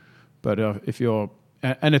go. But if you're,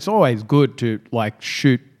 and it's always good to like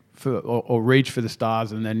shoot for or reach for the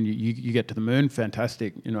stars, and then you get to the moon.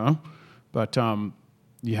 Fantastic, you know. But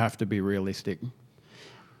you have to be realistic.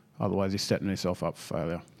 Otherwise, you're setting yourself up for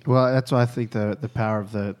failure. Well, that's why I think the power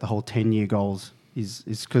of the whole 10-year goals is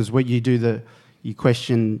because what you do, you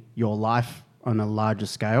question your life on a larger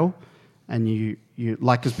scale, and you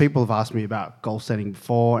like, because people have asked me about goal setting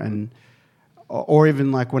before, and or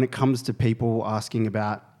even like when it comes to people asking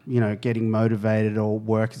about, you know, getting motivated or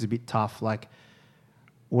work is a bit tough. Like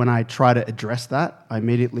when I try to address that,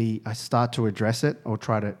 I start to address it or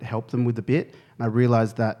try to help them with a bit, and I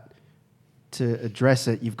realize that to address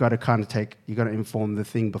it, you've got to inform the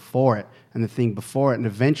thing before it, and the thing before it, and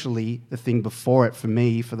eventually the thing before it for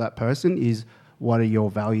me, for that person, is what are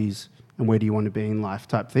your values and where do you want to be in life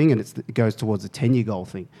type thing, and it goes towards a 10-year goal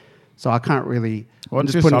thing. So I can't really.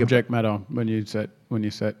 What's your subject matter when you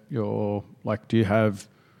set your, like, do you have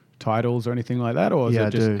titles or anything like that, or is Yeah, it I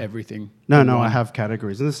just do. everything? No, in I one? have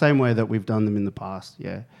categories in the same way that we've done them in the past.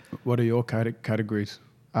 Yeah, What are your categories?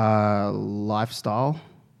 lifestyle,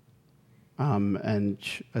 and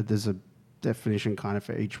there's a definition kind of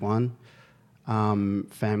for each one.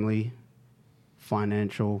 Family,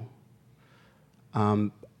 financial,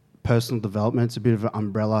 personal development. It's a bit of an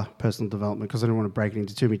umbrella, personal development, because I don't want to break it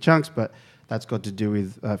into too many chunks, but that's got to do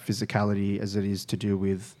with physicality as it is to do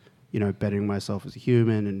with, you know, bettering myself as a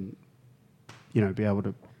human and, you know, be able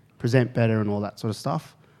to present better and all that sort of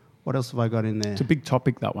stuff. What else have I got in there? It's a big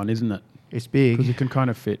topic, that one, isn't it? It's Because big. you can kind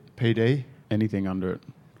of fit PD. anything under it.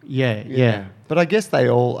 Yeah. But I guess they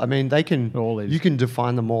all, I mean, they can, All is. you can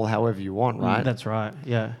define them all however you want, right? That's right.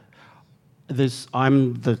 Yeah. I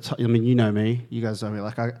mean, you know me. You guys know me.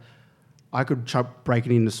 Like I could break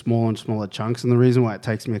it into smaller and smaller chunks, and the reason why it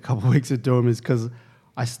takes me a couple of weeks to do them is because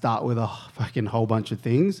I start with a fucking whole bunch of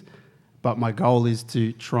things, but my goal is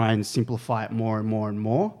to try and simplify it more and more and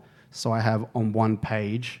more. So I have on one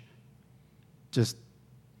page just,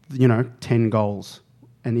 you know, 10 goals.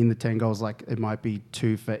 And in the 10 goals, like it might be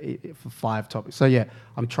 2 for 5 topics. So yeah,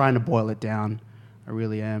 I'm trying to boil it down. I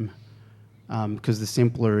really am. Because the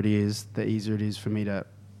simpler it is, the easier it is for me to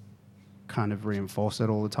kind of reinforce it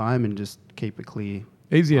all the time and just keep it clear.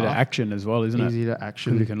 Easier to action as well, isn't it? Easier to 'Cause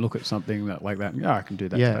action. you can look at something that like that. Yeah, I can do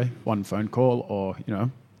that Yeah. today. One phone call, or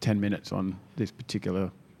 10 minutes on this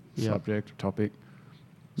particular Yeah. subject or topic.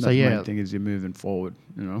 So, The yeah. main thing is you're moving forward.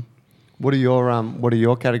 What are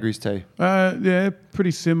your categories, T? Yeah,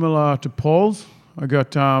 pretty similar to Paul's. I've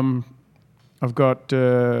got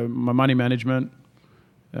my money management,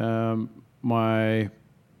 my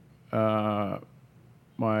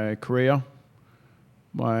career,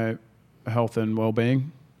 my health and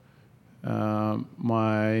well-being,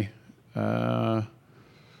 my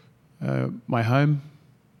home,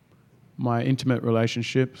 my intimate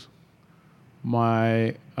relationships,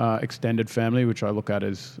 my extended family, which I look at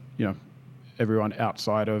as everyone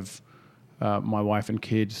outside of my wife and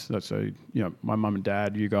kids. That's my mum and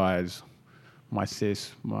dad, you guys, my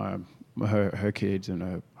sis, her kids and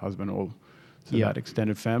her husband, all that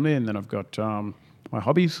extended family. And then I've got my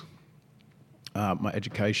hobbies, my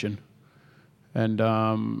education, and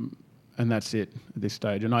that's it at this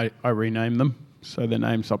stage. And I rename them, so they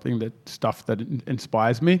name stuff that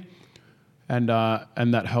inspires me, and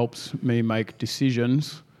that helps me make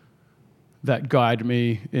decisions that guide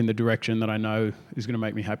me in the direction that I know is going to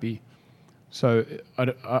make me happy. So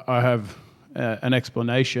I have an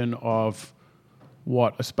explanation of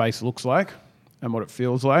what a space looks like and what it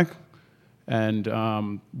feels like, and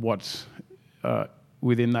what's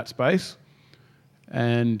within that space.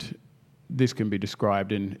 And this can be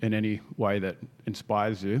described in any way that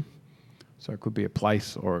inspires you. So it could be a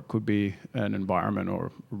place, or it could be an environment, or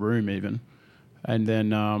a room even. And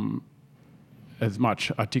then as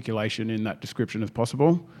much articulation in that description as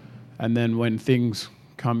possible. And then when things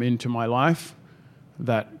come into my life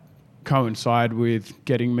that coincide with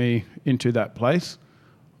getting me into that place,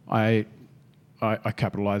 I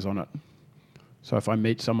capitalize on it. So if I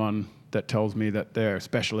meet someone that tells me that they're a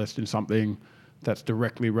specialist in something that's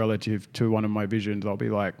directly relative to one of my visions, I'll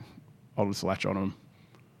just latch on them.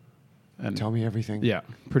 And Tell me everything. yeah,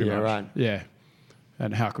 pretty Yeah, much. right. Yeah.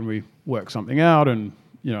 And how can we work something out, and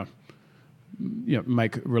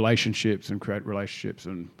make relationships and create relationships,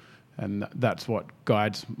 and that's what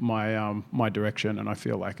guides my my direction. And I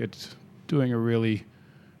feel like it's doing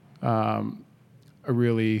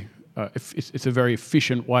it's a very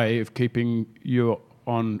efficient way of keeping you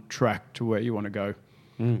on track to where you want to go.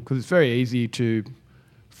 Because it's very easy to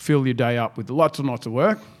fill your day up with lots and lots of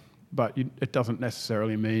work, but it doesn't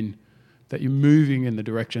necessarily mean that you're moving in the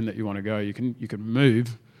direction that you want to go. You can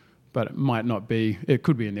move, but it might not be. It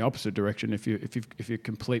could be in the opposite direction if you're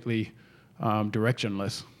completely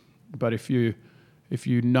directionless. But if you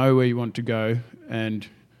know where you want to go and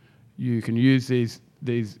you can use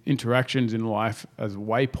these interactions in life as a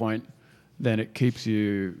waypoint, then it keeps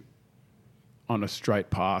you on a straight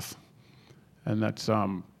path, and that's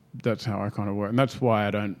how I kind of work. And that's why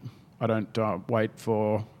I don't wait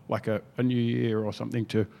for like a new year or something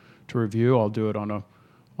to review. I'll do it on a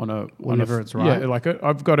Whenever it's right. Yeah, like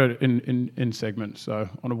I've got it in segments, so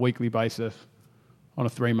on a weekly basis, on a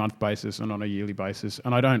 3-month basis, and on a yearly basis.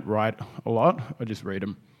 And I don't write a lot. I just read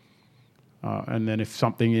them, and then if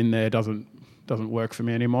something in there doesn't work for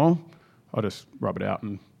me anymore, I'll just rub it out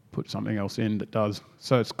and put something else in that does.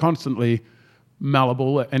 So it's constantly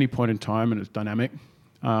malleable at any point in time, and it's dynamic,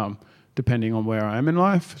 depending on where I am in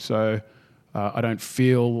life. So I don't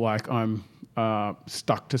feel like I'm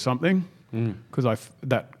stuck to something, because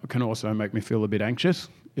that can also make me feel a bit anxious.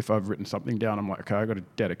 If I've written something down, I'm like, okay, I've got to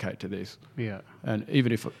dedicate to this. Yeah. And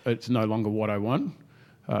even if it's no longer what I want,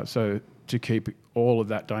 so to keep all of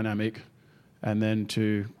that dynamic, and then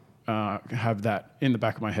to have that in the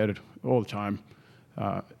back of my head all the time,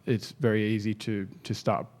 it's very easy to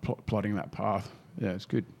start plotting that path. Yeah, it's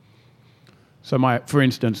good. So for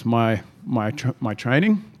instance, my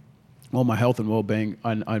training, or my health and well-being,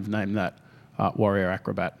 I've named that Warrior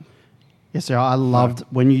Acrobat. Yes, sir. I loved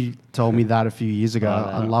when you told me that a few years ago. Oh,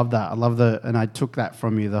 I love that. I love and I took that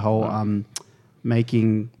from you, the whole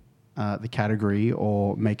making the category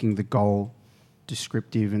or making the goal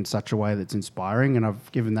descriptive in such a way that's inspiring. And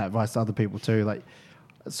I've given that advice to other people too. Like,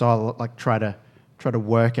 so I like try to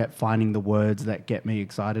work at finding the words that get me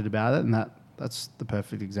excited about it, and that's the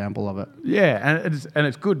perfect example of it. Yeah, and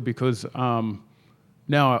it's good because now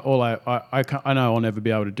I know I'll never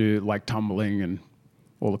be able to do like tumbling and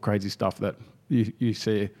all the crazy stuff that you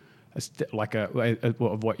see like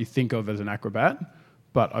of what you think of as an acrobat.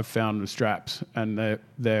 But I've found the straps, and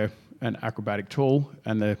they're an acrobatic tool,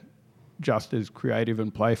 and they're just as creative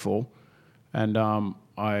and playful, and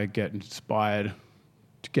I get inspired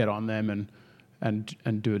to get on them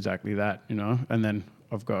and do exactly that, you know. And then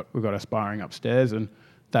we've got a sparring upstairs, and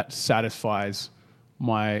that satisfies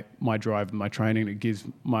my drive and my training. It gives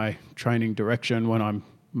my training direction when I'm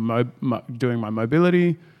doing my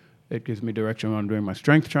mobility. It gives me direction when I'm doing my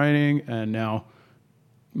strength training, and now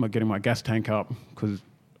I'm getting my gas tank up, because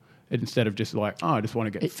instead of just like, I just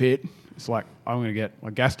want to get fit, it's like, I'm going to get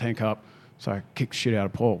my gas tank up so I kick shit out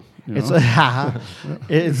of Paul. You know?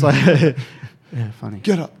 It's like yeah, funny.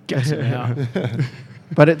 Get up, get it out.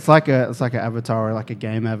 But it's like an avatar, or like a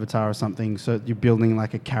game avatar or something. So you're building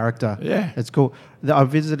like a character. Yeah. It's cool. I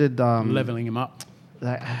visited Leveling him up.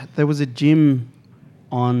 There was a gym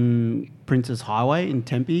on Princess Highway in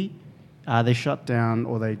Tempe. They shut down,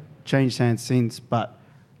 or they changed hands since, but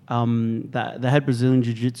they had Brazilian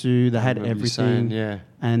Jiu-Jitsu, they had everything. Yeah.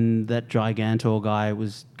 And that Gigantor guy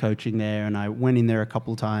was coaching there, and I went in there a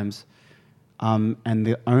couple of times. And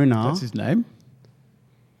the owner... That's his name?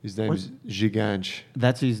 His name is Gigante.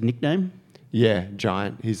 That's his nickname? Yeah,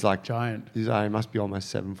 giant. He's like... Giant. He must be almost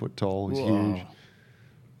 7 foot tall. He's Whoa. huge.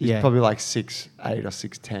 He's probably like 6'8" or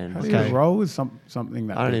 6'10". How do you roll with something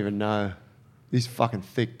that I don't big? even know. He's fucking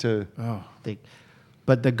thick too. Oh. Thick.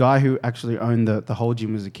 But the guy who actually owned the whole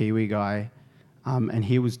gym was a Kiwi guy, and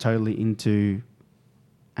he was totally into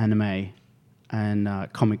anime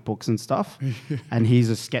and comic books and stuff. And he's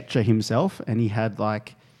a sketcher himself, and he had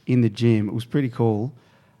like in the gym, it was pretty cool.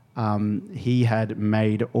 He had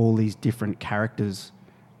made all these different characters,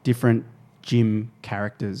 different gym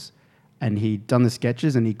characters, and he'd done the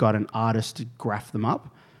sketches, and he got an artist to graph them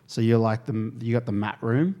up. So you got the mat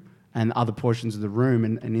room and other portions of the room,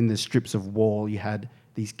 and in the strips of wall you had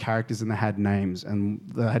these characters, and they had names, and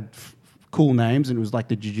they had cool names, and it was like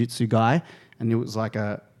the jiu-jitsu guy, and it was like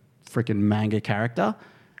a freaking manga character.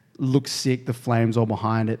 Looked sick, the flames all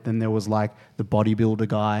behind it. Then there was like the bodybuilder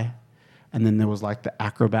guy, and then there was like the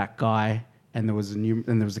acrobat guy, and there was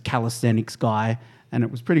a calisthenics guy, and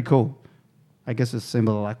it was pretty cool. I guess it's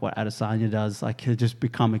similar like what Adesanya does. Like he'll just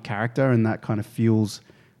become a character, and that kind of fuels.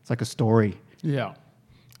 It's like a story. Yeah.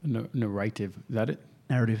 Narrative. Is that it?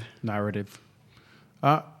 Narrative.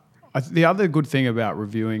 The other good thing about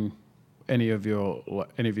reviewing any of your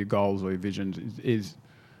goals or your visions is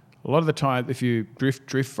a lot of the time, if you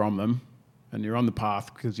drift from them, and you're on the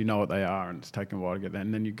path because you know what they are, and it's taken a while to get there,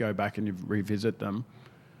 and then you go back and you revisit them,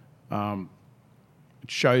 it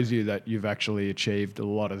shows you that you've actually achieved a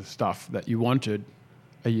lot of the stuff that you wanted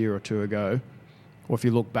a year or two ago. Or if you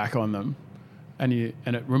look back on them, and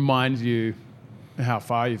it reminds you how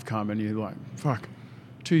far you've come, and you're like, fuck,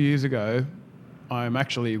 2 years ago, I'm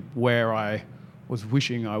actually where I was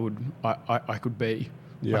wishing I could be.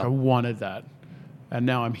 Yeah. Like I wanted that. And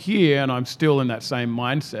now I'm here and I'm still in that same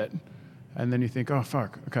mindset. And then you think, oh,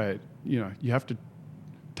 fuck, okay, you have to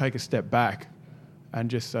take a step back and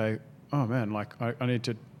just say, oh man, like I need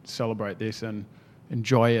to celebrate this and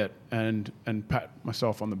enjoy it and pat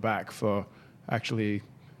myself on the back for actually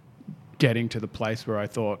getting to the place where I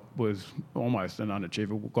thought was almost an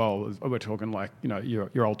unachievable goal. We're talking like,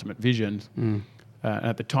 your ultimate visions.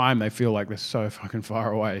 At the time, they feel like they're so fucking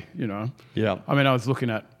far away, Yeah. I mean, I was looking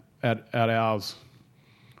at ours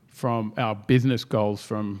from our business goals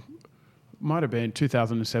from, might have been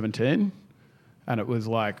 2017, and it was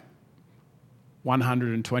like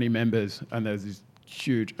 120 members, and there's this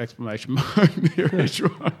huge exclamation mark near each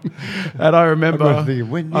one. And I remember I'm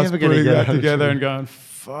thinking, we're us never gonna putting get that out of together it. and going,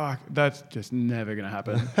 fuck, that's just never going to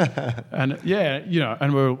happen. And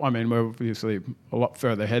and we're obviously a lot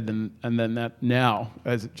further ahead than that now,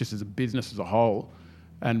 as a business as a whole.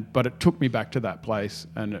 But it took me back to that place,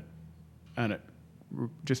 and it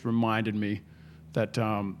just reminded me that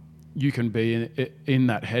you can be in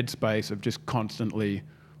that headspace of just constantly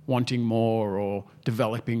wanting more or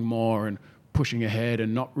developing more and pushing ahead,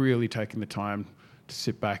 and not really taking the time to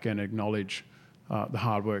sit back and acknowledge the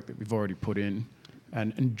hard work that we've already put in,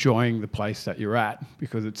 and enjoying the place that you're at,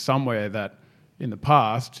 because it's somewhere that in the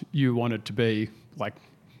past you wanted to be, like,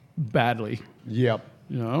 badly. Yep.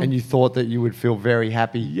 And you thought that you would feel very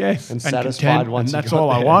happy, yes, and satisfied content, once and you that's got all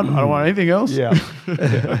I there. want. I don't want anything else. Yeah.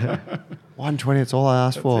 120, it's all I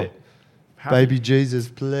asked for. it. Happy. Baby Jesus,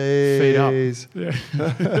 please. Feet up. Yeah.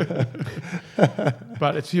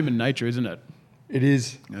 But it's human nature, isn't it? It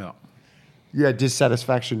is. Yeah. Yeah,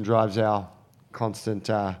 dissatisfaction drives our constant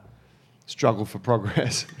struggle for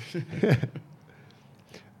progress.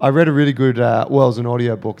 I read a really good, it was an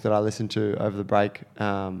audio book that I listened to over the break.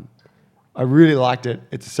 I really liked it.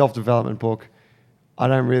 It's a self-development book.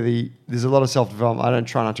 There's a lot of self-development. I don't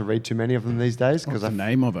try not to read too many of them these days. What's the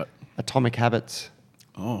name of it? Atomic Habits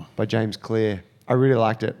Oh. by James Clear. I really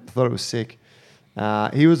liked it. I thought it was sick.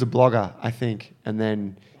 He was a blogger, I think,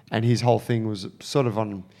 and his whole thing was sort of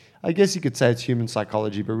on, I guess you could say it's human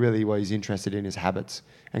psychology, but really what he's interested in is habits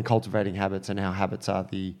and cultivating habits, and how habits are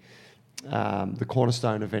the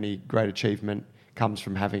cornerstone of any great achievement comes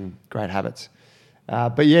from having great habits.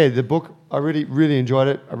 But yeah, the book, I really, really enjoyed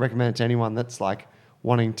it. I recommend it to anyone that's like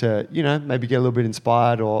wanting to, maybe get a little bit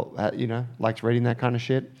inspired, or, likes reading that kind of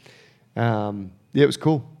shit. Yeah, it was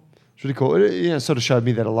cool. It's really cool. It sort of showed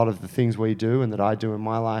me that a lot of the things we do and that I do in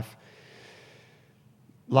my life,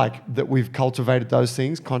 like that we've cultivated those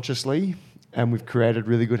things consciously, and we've created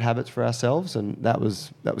really good habits for ourselves. And that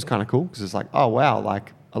was kind of cool, because it's like, oh wow,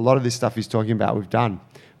 like a lot of this stuff he's talking about we've done,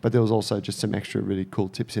 but there was also just some extra really cool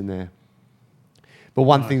tips in there. But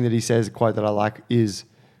one thing that he says, a quote that I like, is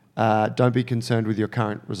don't be concerned with your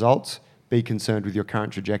current results, be concerned with your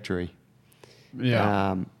current trajectory.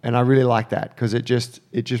 Yeah. And I really like that, because it just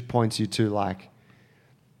points you to, like,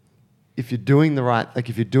 if you're doing the right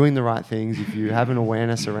things, if you have an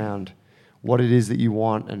awareness around what it is that you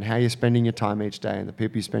want and how you're spending your time each day and the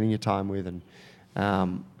people you're spending your time with, and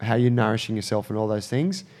how you're nourishing yourself and all those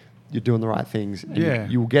things, you're doing the right things, and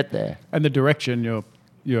you will get there. And the direction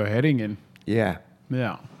you're heading in. Yeah.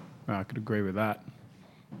 Yeah. I could agree with that.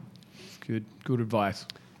 It's good advice.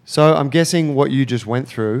 So I'm guessing what you just went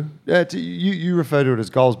through, you refer to it as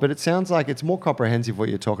goals, but it sounds like it's more comprehensive what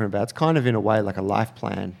you're talking about. It's kind of, in a way, like a life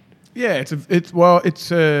plan. Yeah,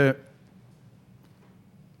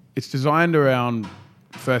 it's designed around,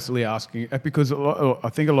 firstly, asking, because I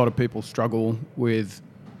think a lot of people struggle with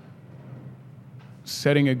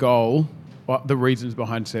setting a goal, the reasons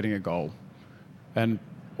behind setting a goal. And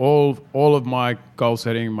all of my goal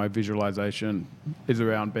setting, my visualization is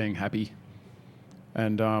around being happy.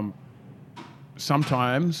 And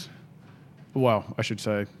sometimes, well, I should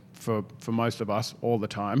say for most of us, all the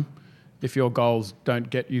time, if your goals don't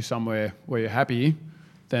get you somewhere where you're happy,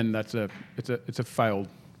 then it's a failed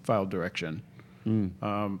direction. And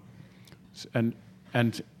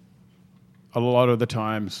a lot of the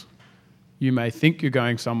times, you may think you're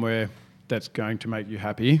going somewhere that's going to make you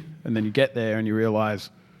happy, and then you get there and you realize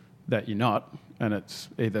that you're not, and it's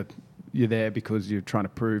either you're there because you're trying to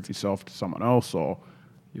prove yourself to someone else, or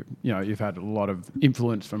you've had a lot of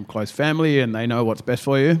influence from close family and they know what's best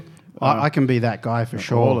for you. I can be that guy for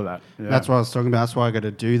sure. All of that. Yeah. That's what I was talking about. That's why I got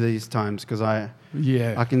to do these times, because I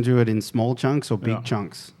can do it in small chunks or big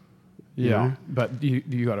chunks. Yeah, but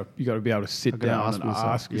you got to be able to sit down and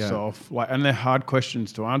ask yourself, and they're hard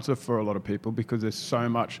questions to answer for a lot of people, because there's so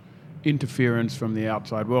much interference from the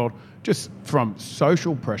outside world, just from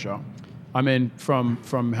social pressure. I mean, from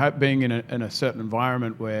being in a certain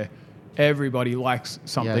environment where everybody likes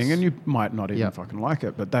something, Yes. and you might not even Yep. fucking like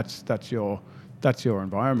it, but that's your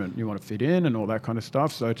environment. You want to fit in and all that kind of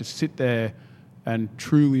stuff. So to sit there and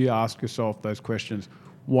truly ask yourself those questions: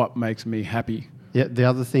 what makes me happy? Yeah, the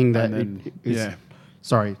other thing that And then, is, yeah.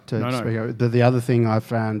 sorry to No, no. speak over. The other thing I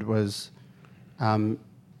found was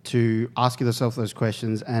to ask yourself those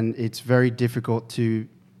questions, and it's very difficult to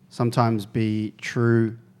sometimes be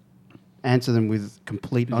true, answer them with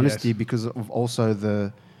complete honesty Yes. because of also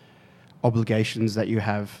the obligations that you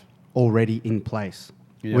have already in place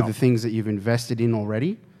with Yeah. the things that you've invested in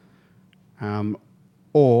already.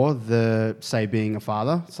 Or the, say, being a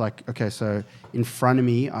father. It's like, okay, so in front of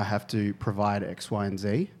me, I have to provide X, Y, and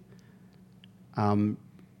Z.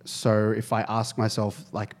 So if I ask myself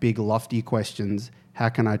like big, lofty questions, how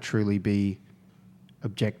can I truly be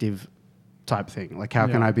objective type thing? Like, how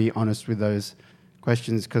can Yeah. I be honest with those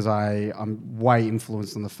questions? Because I'm way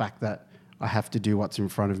influenced on the fact that I have to do what's in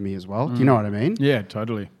front of me as well. Do you know what I mean? Yeah,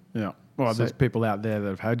 totally. Yeah. Well, So- there's people out there that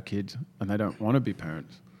have had kids and they don't want to be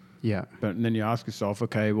parents. Yeah. But then you ask yourself,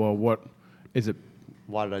 okay, well, what is it?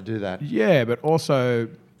 Why did I do that? Yeah, but also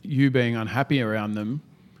you being unhappy around them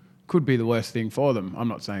could be the worst thing for them. I'm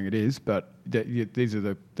not saying it is, but these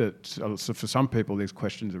are so for some people, these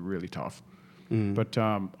questions are really tough. But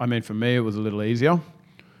I mean, for me, it was a little easier, a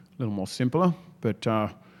little more simpler. But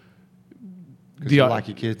Because you like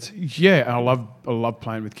your kids. yeah, I love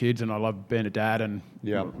playing with kids, and I love being a dad, and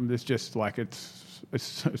Yeah. it's just like it's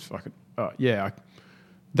fucking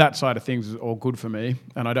that side of things is all good for me,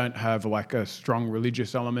 and I don't have like a strong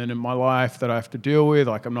religious element in my life that I have to deal with.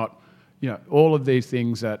 Like I'm not, all of these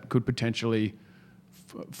things that could potentially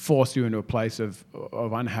force you into a place of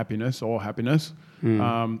unhappiness or happiness.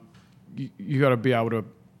 You got to be able to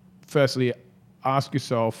firstly ask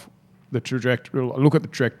yourself the trajectory, look at the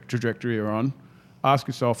trajectory you're on. Ask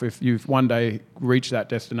yourself if you've one day reached that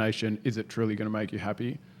destination, is it truly going to make you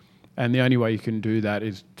happy? And the only way you can do that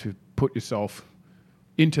is to put yourself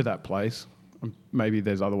into that place. Maybe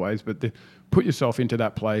there's other ways, but put yourself into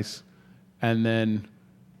that place and then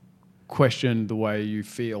question the way you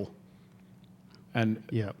feel. And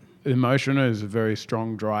Yeah. emotion is a very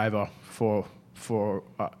strong driver for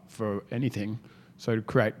anything. So to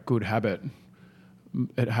create good habit,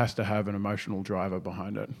 it has to have an emotional driver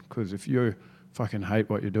behind it. Because if you fucking hate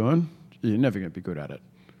what you're doing, you're never going to be good at it.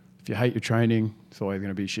 If you hate your training, it's always going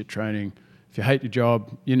to be shit training. If you hate your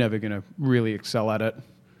job, you're never going to really excel at it.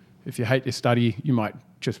 If you hate your study, you might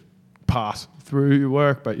just pass through your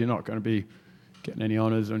work, but you're not going to be getting any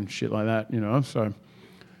honours and shit like that, So,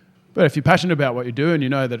 but if you're passionate about what you're doing, you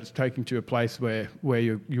know that it's taking to a place where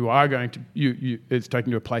you are going to it's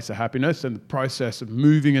taking to a place of happiness, and the process of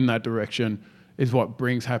moving in that direction is what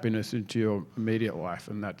brings happiness into your immediate life,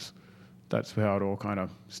 and that's how it all kind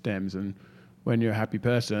of stems. And when you're a happy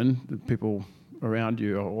person, the people around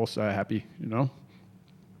you are also happy,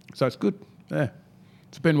 So it's good. Yeah,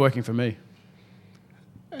 it's been working for me.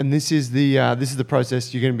 And this is the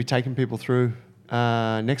process you're going to be taking people through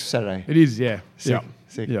next Saturday. It is, yeah. Sick, Yeah.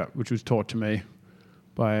 sick. Yeah, which was taught to me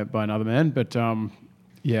by another man. But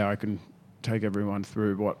I can take everyone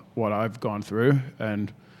through what I've gone through,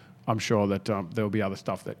 and I'm sure that there'll be other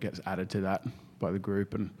stuff that gets added to that by the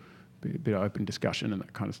group, and be a bit of open discussion and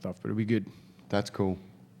that kind of stuff. But it'll be good. That's cool.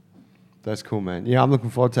 That's cool, man. Yeah, I'm looking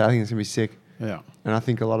forward to it. I think it's going to be sick. Yeah. And I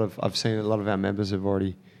think I've seen a lot of our members have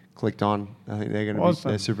already clicked on. I think they're going to Awesome.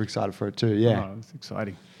 they're super excited for it too. Yeah. Oh, it's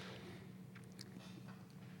exciting.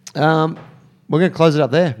 We're going to close it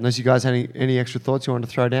up there. Unless you guys have any extra thoughts you want to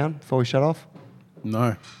throw down before we shut off.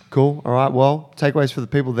 No. Cool. All right. Well, takeaways for the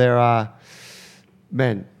people there are,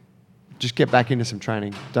 man, just get back into some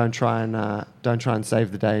training. Don't try and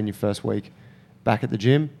save the day in your first week back at the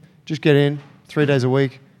gym. Just get in 3 days a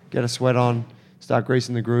week, get a sweat on, start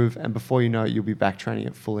greasing the groove, and before you know it, you'll be back training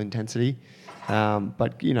at full intensity.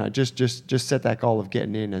 But just set that goal of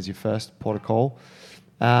getting in as your first port of call.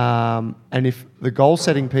 And if the goal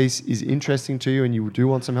setting piece is interesting to you and you do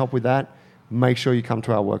want some help with that, make sure you come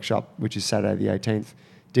to our workshop, which is Saturday the 18th.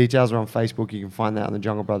 Details are on Facebook. You can find that on the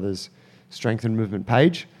Jungle Brothers Strength and Movement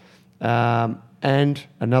page. And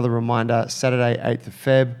another reminder, Saturday 8th of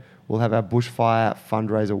Feb, we'll have our Bushfire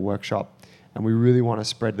fundraiser workshop. And we really want to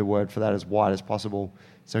spread the word for that as wide as possible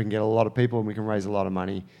so we can get a lot of people and we can raise a lot of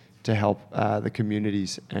money to help the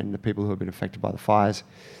communities and the people who have been affected by the fires.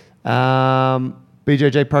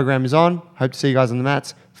 BJJ program is on. Hope to see you guys on the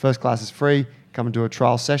mats. First class is free. Come and do a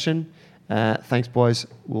trial session. Thanks, boys.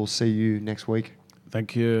 We'll see you next week.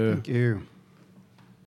 Thank you. Thank you.